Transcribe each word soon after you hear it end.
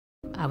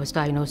I was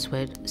diagnosed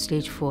with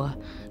stage 4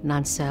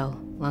 non-cell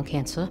lung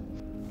cancer.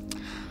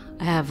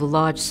 I have a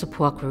large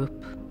support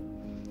group,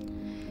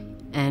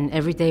 and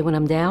every day when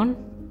I'm down,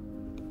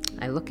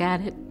 I look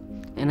at it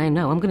and I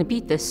know I'm gonna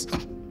beat this.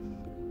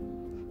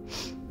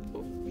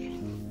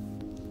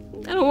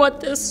 I don't want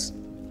this.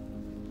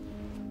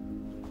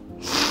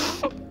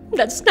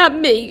 That's not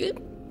me.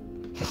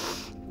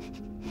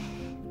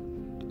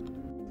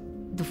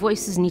 The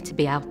voices need to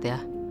be out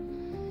there.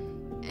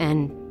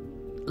 And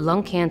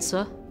lung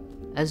cancer,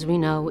 as we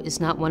know, is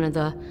not one of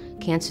the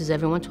cancers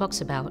everyone talks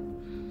about.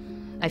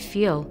 I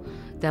feel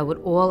that with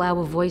all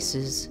our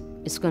voices,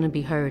 it's going to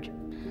be heard.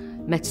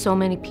 Met so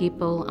many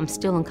people, I'm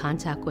still in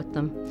contact with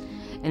them.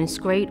 And it's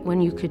great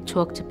when you could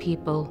talk to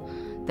people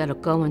that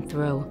are going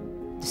through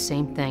the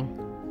same thing.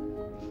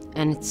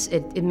 And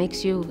it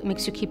makes you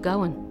keep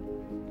going.